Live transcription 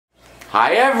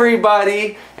Hi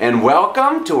everybody, and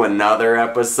welcome to another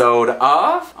episode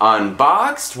of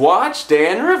Unboxed, Watched,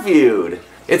 and Reviewed.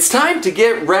 It's time to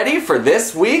get ready for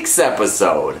this week's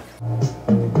episode.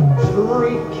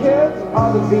 Street kids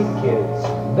are the beat kids.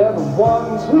 They're the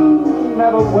ones who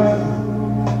never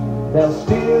win. They'll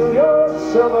steal your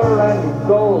silver and your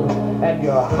gold and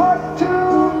your heart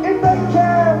too if they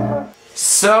can.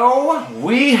 So,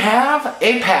 we have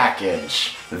a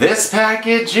package. This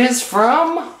package is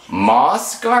from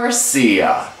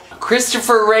Garcia.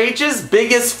 Christopher Rage's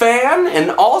biggest fan and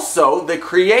also the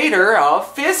creator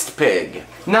of Fist Pig.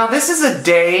 Now this is a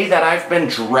day that I've been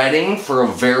dreading for a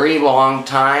very long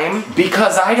time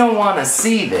because I don't want to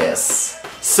see this.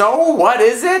 So what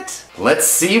is it? Let's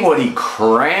see what he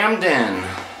crammed in.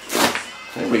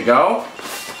 There we go.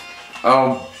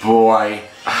 Oh boy.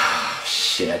 Ah,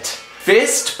 shit.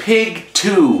 Fist Pig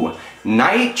 2.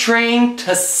 Night Train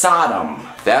to Sodom.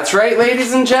 That's right,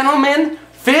 ladies and gentlemen.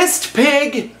 Fist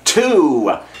Pig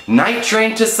 2. Night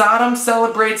Train to Sodom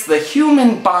celebrates the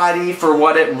human body for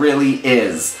what it really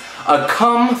is. A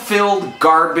cum-filled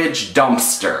garbage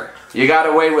dumpster. You got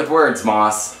away with words,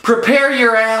 Moss. Prepare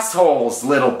your assholes,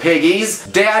 little piggies.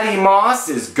 Daddy Moss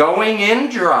is going in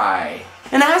dry.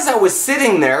 And as I was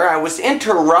sitting there, I was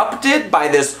interrupted by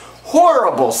this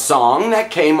horrible song that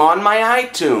came on my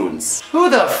iTunes. Who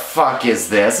the fuck is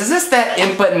this? Is this that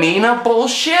Impa Nina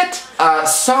bullshit?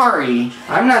 Sorry.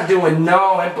 I'm not doing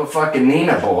no Impa fucking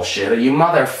Nina bullshit. Are you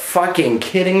motherfucking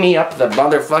kidding me up the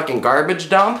motherfucking garbage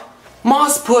dump?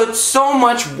 Moss put so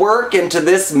much work into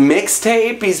this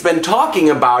mixtape, he's been talking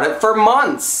about it for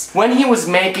months. When he was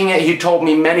making it, he told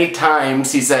me many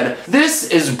times, he said, "This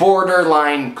is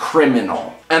borderline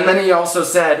criminal." And then he also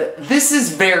said, "This is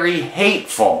very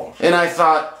hateful." And I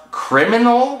thought,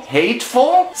 criminal?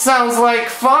 Hateful? Sounds like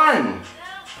fun.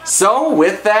 So,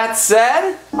 with that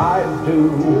said, I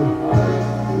do.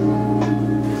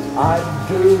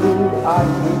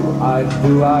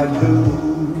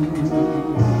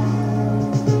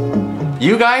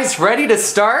 You guys ready to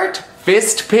start?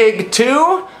 Fist Pig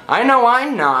 2? I know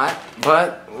I'm not,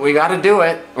 but we gotta do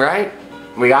it, right?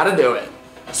 We gotta do it.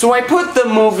 So I put the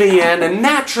movie in, and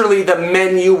naturally the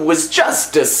menu was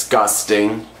just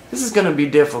disgusting. This is gonna be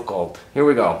difficult. Here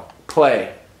we go.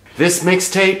 Play. This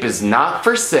mixtape is not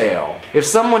for sale. If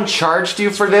someone charged you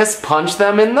for this, punch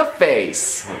them in the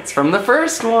face. It's from the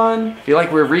first one. Feel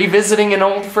like we're revisiting an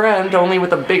old friend, only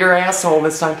with a bigger asshole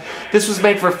this time. This was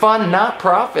made for fun, not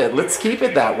profit. Let's keep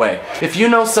it that way. If you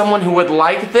know someone who would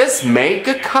like this, make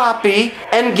a copy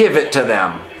and give it to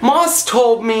them. Moss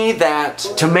told me that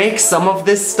to make some of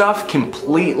this stuff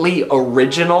completely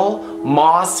original,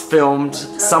 Moss filmed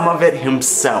some of it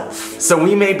himself. So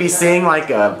we may be seeing like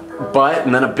a butt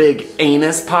and then a big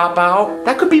anus pop out.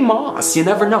 That could be Moss, you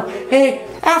never know. Hey,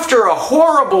 after a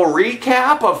horrible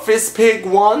recap of Fist Pig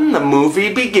 1, the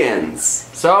movie begins.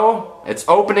 So, it's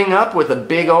opening up with a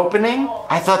big opening.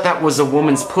 I thought that was a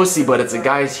woman's pussy, but it's a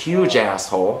guy's huge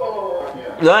asshole.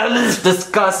 That is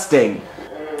disgusting.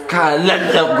 God,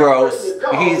 that's so gross.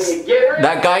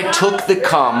 That guy took the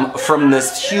cum from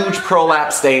this huge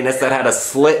prolapsed anus that had a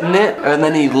slit in it, and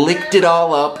then he licked it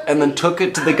all up, and then took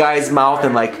it to the guy's mouth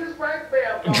and like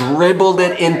dribbled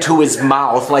it into his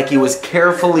mouth like he was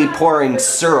carefully pouring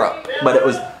syrup, but it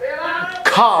was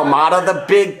cum out of the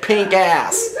big pink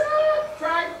ass.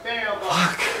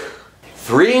 Fuck.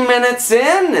 3 minutes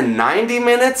in and 90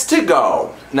 minutes to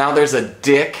go. Now there's a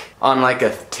dick on like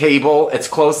a table. It's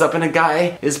close up and a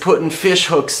guy is putting fish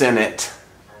hooks in it.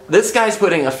 This guy's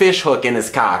putting a fish hook in his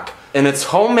cock. And it's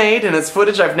homemade and it's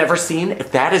footage I've never seen.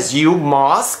 If that is you,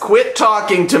 Moss, quit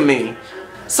talking to me.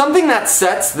 Something that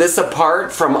sets this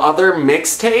apart from other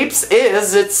mixtapes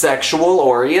is its sexual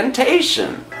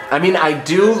orientation. I mean, I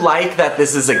do like that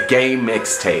this is a gay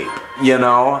mixtape. You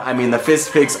know, I mean, the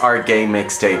Fist Pigs are gay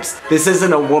mixtapes. This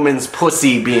isn't a woman's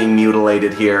pussy being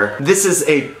mutilated here. This is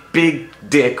a big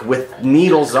dick with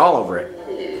needles all over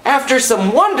it. After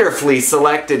some wonderfully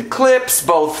selected clips,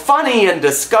 both funny and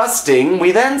disgusting,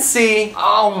 we then see,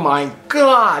 oh my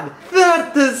god,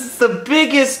 that is the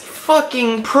biggest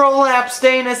fucking prolapsed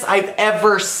anus I've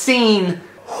ever seen.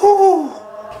 Whew.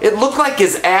 It looked like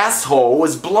his asshole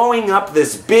was blowing up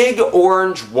this big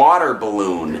orange water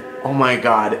balloon. Oh my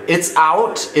god, it's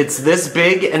out, it's this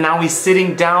big, and now he's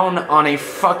sitting down on a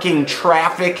fucking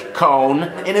traffic cone,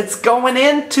 and it's going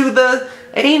into the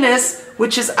anus,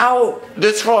 which is out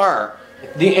this far.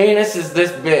 The anus is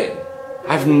this big.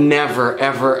 I've never,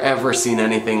 ever, ever seen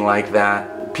anything like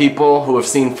that. People who have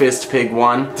seen Fist Pig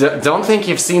 1, don't think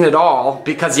you've seen it all,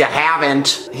 because you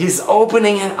haven't. He's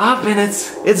opening it up and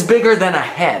it's bigger than a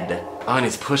head. Oh, and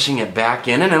he's pushing it back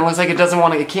in, and it looks like it doesn't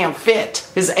want to, it can't fit.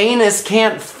 His anus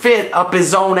can't fit up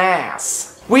his own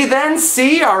ass. We then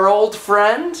see our old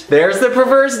friend. There's the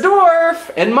perverse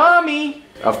dwarf and mommy.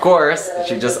 Of course,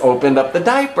 she just opened up the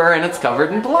diaper and it's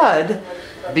covered in blood.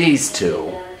 These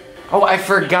two. Oh, I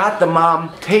forgot the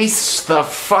mom tastes the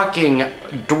fucking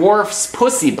dwarf's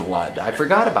pussy blood. I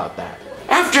forgot about that.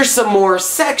 After some more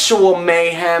sexual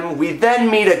mayhem, we then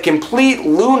meet a complete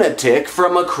lunatic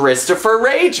from a Christopher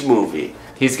Rage movie.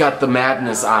 He's got the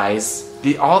madness eyes.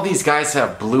 All these guys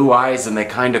have blue eyes and they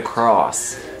kind of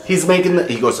cross. He's making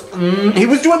he goes, he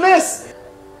was doing this.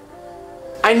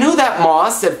 I knew that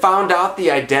Moss had found out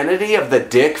the identity of the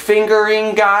dick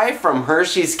fingering guy from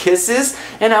Hershey's Kisses,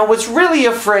 and I was really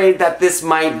afraid that this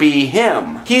might be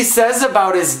him. He says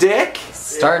about his dick,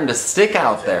 starting to stick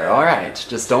out there. Alright,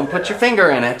 just don't put your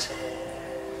finger in it.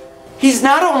 He's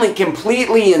not only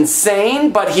completely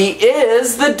insane, but he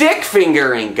is the dick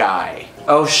fingering guy.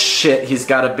 Oh shit, he's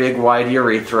got a big wide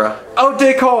urethra. Oh,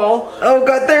 dick hole. Oh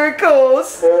god, there it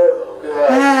goes.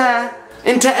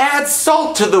 And to add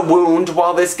salt to the wound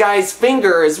while this guy's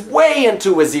finger is way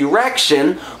into his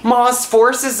erection, Moss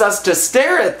forces us to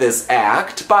stare at this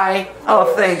act by...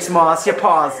 Oh, thanks, Moss, you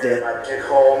paused it. Dick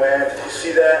hole, man. Did you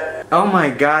see that? Oh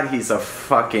my god, he's a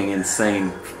fucking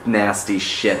insane, nasty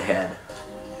shithead.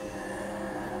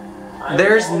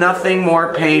 There's nothing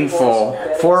more painful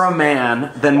for a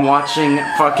man than watching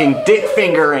fucking dick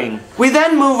fingering. We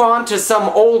then move on to some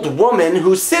old woman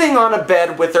who's sitting on a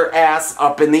bed with her ass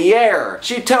up in the air.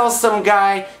 She tells some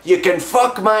guy, "You can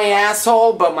fuck my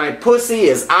asshole, but my pussy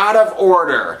is out of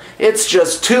order. It's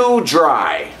just too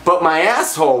dry. But my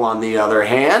asshole, on the other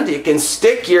hand, you can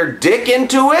stick your dick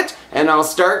into it and I'll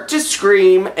start to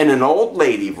scream in an old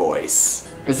lady voice."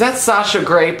 Is that Sasha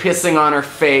Grey pissing on her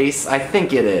face? I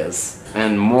think it is.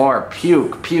 And more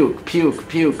puke, puke, puke,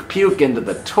 puke, puke into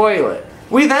the toilet.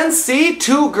 We then see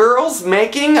two girls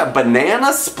making a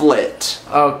banana split.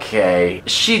 Okay,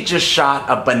 she just shot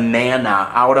a banana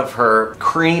out of her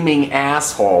creaming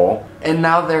asshole, and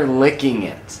now they're licking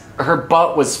it. Her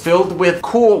butt was filled with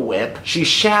Cool Whip. She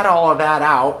shat all of that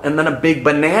out, and then a big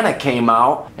banana came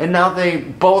out, and now they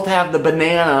both have the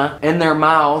banana in their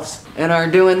mouths and are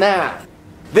doing that.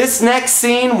 This next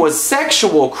scene was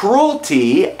sexual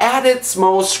cruelty at its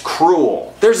most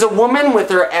cruel. There's a woman with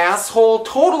her asshole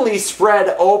totally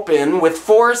spread open with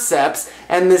forceps,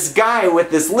 and this guy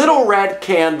with this little red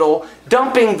candle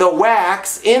dumping the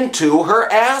wax into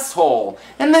her asshole.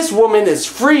 And this woman is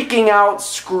freaking out,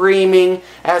 screaming,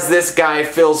 as this guy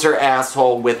fills her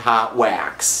asshole with hot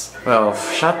wax. Well,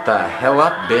 shut the hell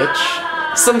up, bitch.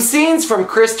 Some scenes from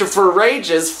Christopher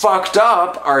Rage's Fucked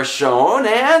Up are shown,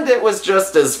 and it was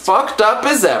just as fucked up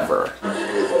as ever.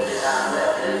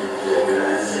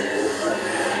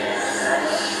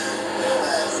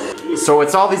 So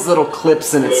it's all these little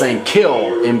clips and it's saying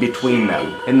kill in between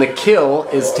them. And the kill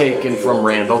is taken from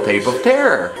Randall Tape of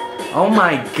Terror. Oh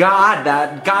my god,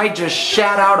 that guy just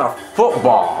shat out a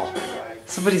football.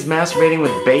 Somebody's masturbating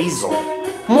with basil.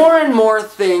 More and more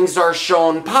things are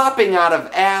shown popping out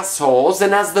of assholes,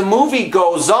 and as the movie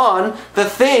goes on, the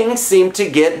things seem to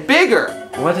get bigger.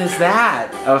 What is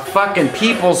that? A fucking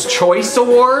People's Choice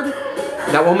Award?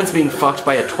 That woman's being fucked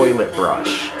by a toilet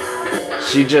brush.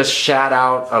 She just shat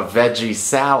out a veggie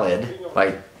salad,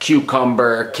 like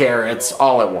cucumber, carrots,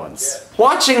 all at once.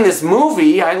 Watching this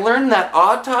movie, I learned that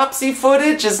autopsy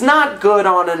footage is not good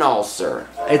on an ulcer.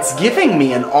 It's giving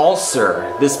me an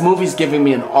ulcer. This movie's giving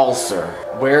me an ulcer.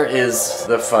 Where is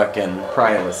the fucking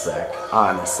Prilosec?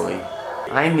 Honestly.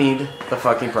 I need the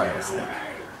fucking Prilosec.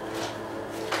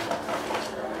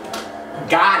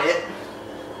 Got it!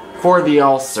 For the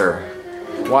ulcer.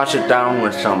 Wash it down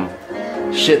with some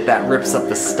shit that rips up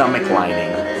the stomach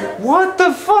lining. What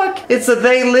the fuck? It's a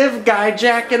They Live guy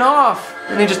jacking off.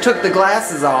 And he just took the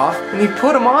glasses off and he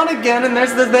put them on again, and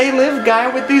there's the They Live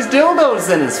guy with these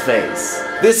dildos in his face.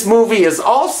 This movie is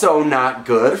also not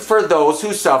good for those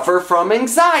who suffer from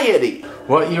anxiety.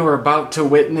 What you are about to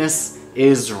witness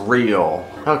is real.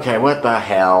 Okay, what the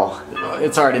hell?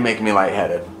 It's already making me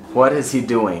lightheaded. What is he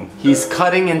doing? He's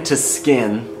cutting into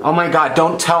skin. Oh my god,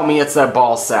 don't tell me it's a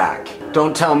ball sack.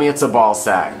 Don't tell me it's a ball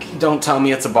sack. Don't tell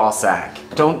me it's a ball sack.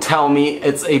 Don't tell me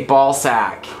it's a ball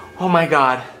sack. Oh my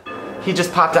god. He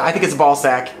just popped out. I think it's a ball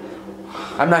sack.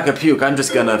 I'm not gonna puke, I'm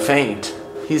just gonna faint.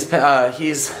 He's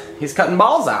cutting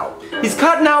balls out. He's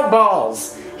cutting out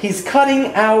balls. He's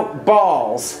cutting out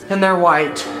balls. And they're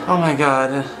white. Oh my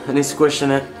god. And he's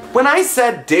squishing it. When I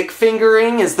said dick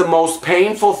fingering is the most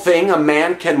painful thing a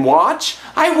man can watch,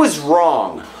 I was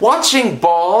wrong. Watching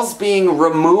balls being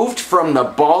removed from the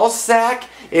ball sack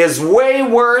is way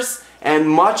worse and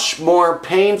much more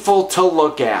painful to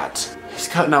look at. He's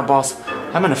cutting out balls.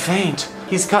 I'm gonna faint.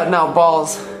 He's cutting out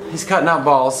balls. He's cutting out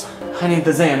balls. I need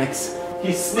the Xanax.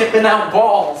 He's snipping out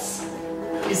balls.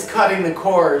 He's cutting the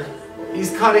cord.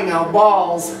 He's cutting out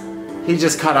balls. He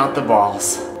just cut out the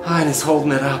balls. And he's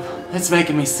holding it up. It's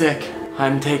making me sick.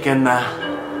 I'm taking the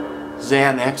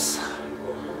Xanax.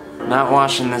 Not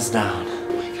washing this down. Oh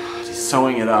my God, he's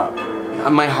sewing it up.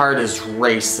 My heart is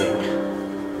racing.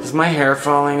 Is my hair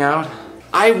falling out?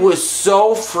 I was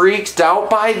so freaked out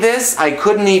by this, I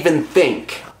couldn't even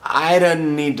think. I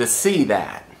didn't need to see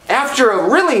that. After a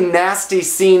really nasty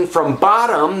scene from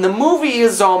Bottom, the movie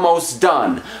is almost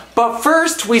done. But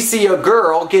first we see a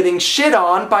girl getting shit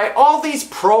on by all these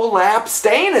prolapsed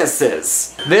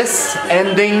anuses. This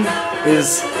ending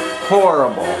is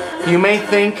horrible. You may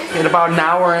think in about an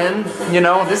hour in, you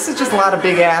know, this is just a lot of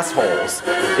big assholes.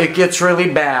 It gets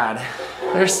really bad.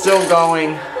 They're still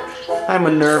going. I'm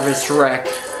a nervous wreck.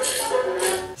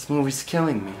 This movie's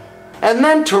killing me. And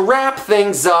then to wrap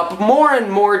things up, more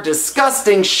and more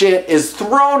disgusting shit is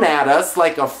thrown at us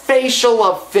like a facial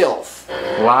of filth.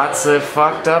 Lots of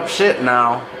fucked up shit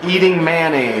now. Eating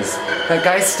mayonnaise. That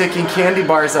guy's sticking candy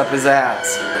bars up his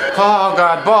ass. Oh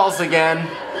God, balls again.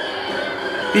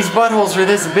 These buttholes are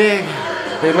this big.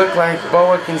 They look like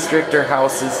boa constrictor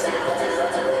houses.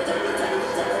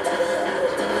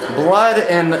 Blood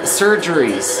and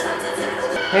surgeries.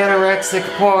 Anorexic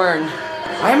porn.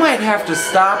 I might have to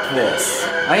stop this.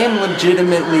 I am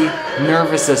legitimately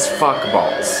nervous as fuck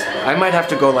balls. I might have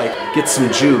to go like get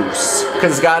some juice.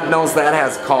 Cause God knows that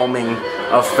has calming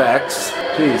effects.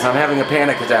 Jeez, I'm having a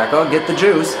panic attack. I'll get the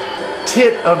juice.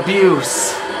 Tit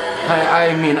abuse.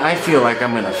 I mean, I feel like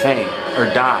I'm gonna faint or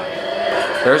die.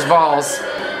 There's balls.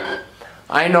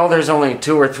 I know there's only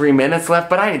 2 or 3 minutes left,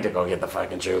 but I need to go get the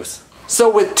fucking juice. So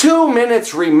with 2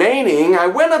 minutes remaining, I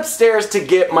went upstairs to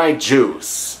get my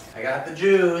juice. I got the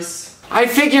juice. I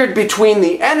figured between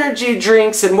the energy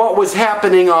drinks and what was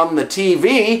happening on the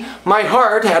TV, my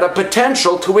heart had a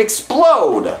potential to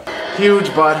explode. Huge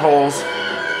buttholes.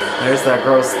 There's that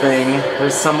gross thing.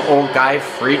 There's some old guy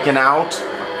freaking out.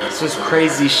 It's just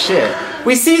crazy shit.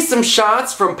 We see some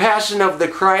shots from Passion of the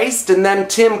Christ and then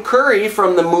Tim Curry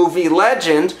from the movie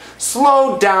Legend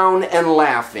slowed down and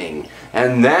laughing.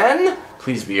 And then,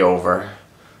 please be over.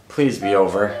 Please be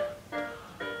over.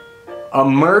 A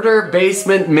murder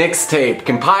basement mixtape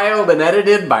compiled and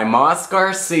edited by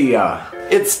Garcia.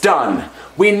 It's done.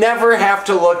 We never have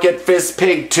to look at Fist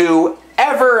Pig 2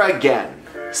 ever again.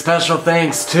 Special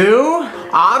thanks to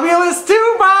Obulus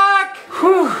Tupac.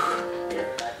 Whew.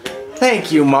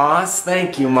 Thank you, Moss.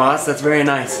 Thank you, Moss. That's very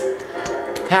nice.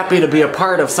 Happy to be a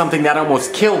part of something that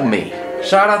almost killed me.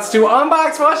 Shoutouts to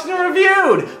Unboxed, Watched, and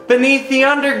Reviewed, Beneath the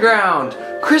Underground,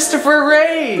 Christopher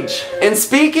Rage. And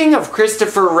speaking of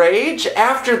Christopher Rage,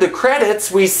 after the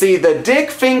credits we see the dick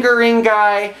fingering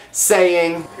guy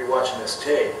saying, If you're watching this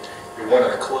tape, you're one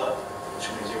of the club, which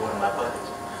means you're one of my buddies.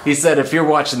 He said, if you're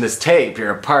watching this tape, you're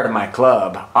a part of my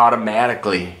club.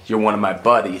 Automatically, you're one of my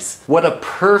buddies. What a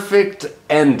perfect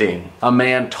ending. A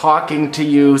man talking to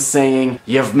you saying,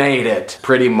 you've made it,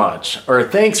 pretty much. Or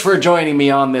thanks for joining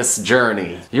me on this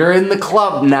journey. You're in the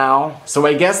club now, so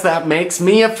I guess that makes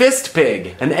me a fist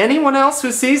pig. And anyone else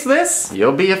who sees this,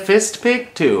 you'll be a fist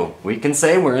pig too. We can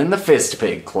say we're in the fist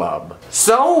pig club.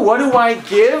 So, what do I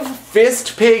give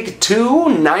Fist Pig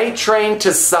 2 Night Train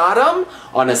to Sodom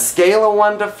on a scale of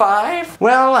 1 to 5?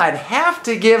 Well, I'd have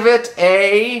to give it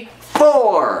a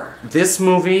 4. This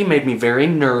movie made me very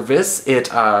nervous.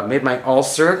 It made my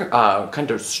ulcer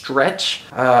kind of stretch.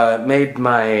 It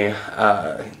made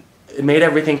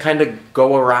everything kind of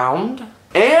go around.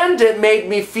 And it made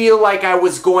me feel like I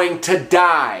was going to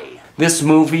die. This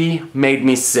movie made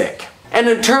me sick. And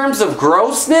in terms of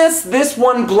grossness, this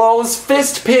one blows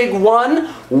Fist Pig 1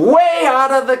 way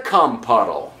out of the cum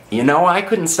puddle. You know, I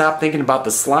couldn't stop thinking about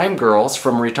the slime girls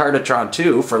from Retardatron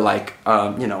 2 for like,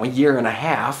 you know, a year and a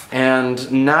half.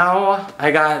 And now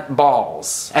I got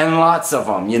balls. And lots of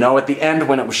them. You know, at the end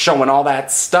when it was showing all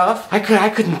that stuff, I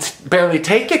couldn't barely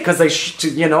take it because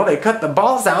they cut the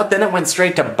balls out. Then it went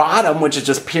straight to Bottom, which is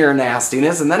just pure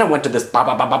nastiness. And then it went to this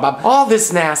all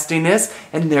this nastiness.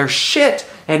 And they're shit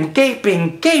and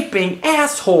gaping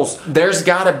assholes. There's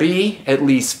gotta be at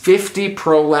least 50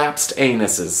 prolapsed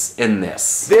anuses in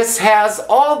this. This has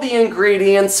all the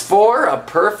ingredients for a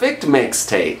perfect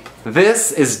mixtape.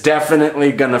 This is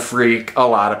definitely gonna freak a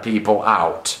lot of people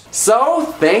out. So,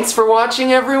 thanks for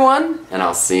watching everyone, and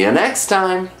I'll see you next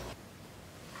time.